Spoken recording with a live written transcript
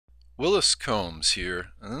Willis Combs here,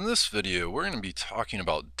 and in this video we're going to be talking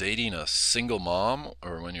about dating a single mom,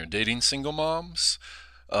 or when you're dating single moms.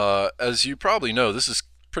 As you probably know, this is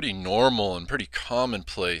pretty normal and pretty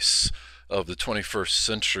commonplace of the 21st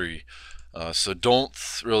century, so don't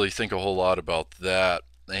really think a whole lot about that.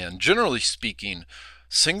 And generally speaking,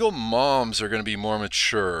 single moms are going to be more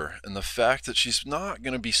mature, and the fact that she's not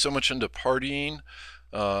going to be so much into partying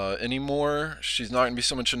anymore. She's not going to be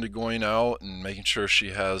so much into going out and making sure she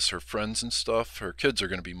has her friends and stuff. Her kids are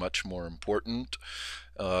going to be much more important.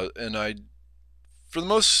 For the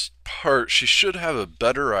most part, she should have a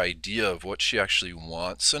better idea of what she actually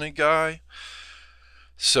wants in a guy.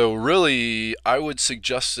 So really, I would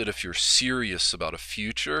suggest that if you're serious about a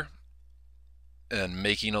future and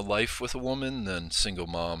making a life with a woman, then single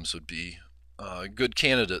moms would be good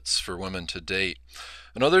candidates for women to date.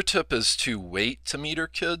 Another tip is to wait to meet her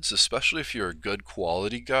kids, especially if you're a good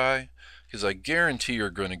quality guy, because I guarantee you're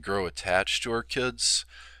going to grow attached to her kids.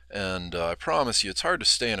 And I promise you, it's hard to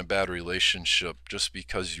stay in a bad relationship just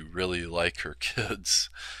because you really like her kids.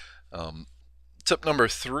 Tip number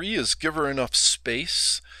 3 is give her enough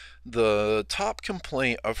space. The top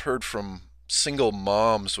complaint I've heard from single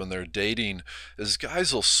moms when they're dating is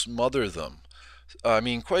guys will smother them. I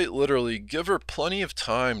mean, quite literally, give her plenty of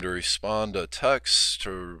time to respond to a text,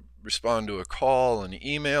 to respond to a call, an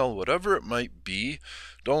email, whatever it might be.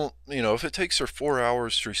 Don't, if it takes her 4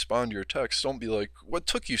 hours to respond to your text, don't be like, what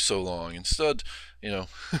took you so long? Instead,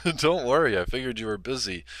 don't worry, I figured you were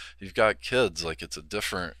busy. You've got kids, like it's a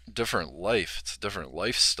different life, it's a different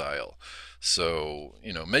lifestyle. So,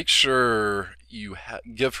 make sure you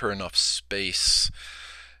give her enough space.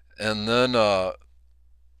 And then,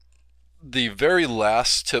 the very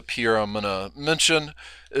last tip here I'm going to mention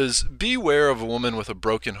is beware of a woman with a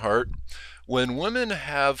broken heart. When women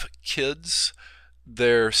have kids,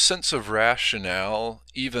 their sense of rationale,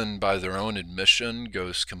 even by their own admission,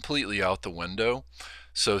 goes completely out the window.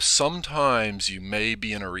 So sometimes you may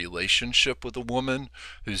be in a relationship with a woman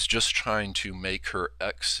who's just trying to make her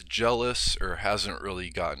ex jealous or hasn't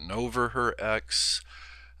really gotten over her ex.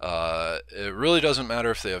 It really doesn't matter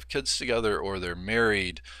if they have kids together or they're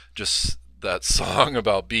married. Just that song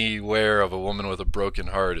about beware of a woman with a broken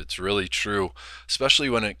heart, it's really true, especially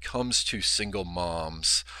when it comes to single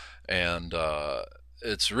moms. And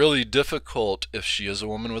it's really difficult if she is a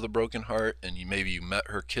woman with a broken heart and maybe you met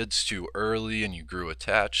her kids too early and you grew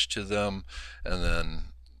attached to them, and then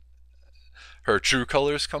her true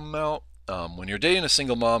colors come out. When you're dating a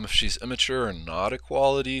single mom, if she's immature and not a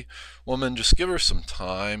quality woman, just give her some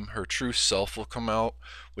time. Her true self will come out.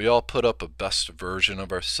 We all put up a best version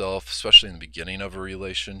of ourselves, especially in the beginning of a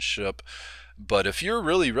relationship. But if you're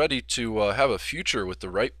really ready to have a future with the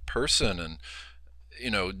right person,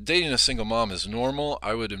 and dating a single mom is normal,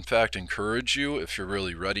 I would in fact encourage you, if you're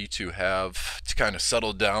really ready to kind of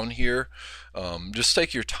settle down here, just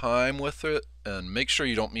take your time with it and make sure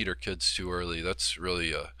you don't meet her kids too early. That's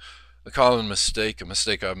really a common mistake, a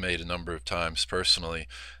mistake I've made a number of times personally.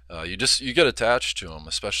 You get attached to them,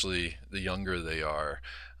 especially the younger they are.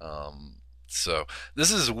 So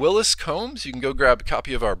this is Willis Combs. You can go grab a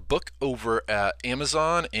copy of our book over at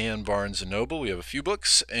Amazon and Barnes & Noble. We have a few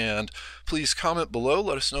books, and please comment below.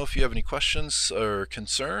 Let us know if you have any questions or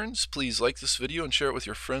concerns. Please like this video and share it with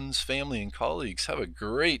your friends, family, and colleagues. Have a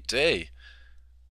great day.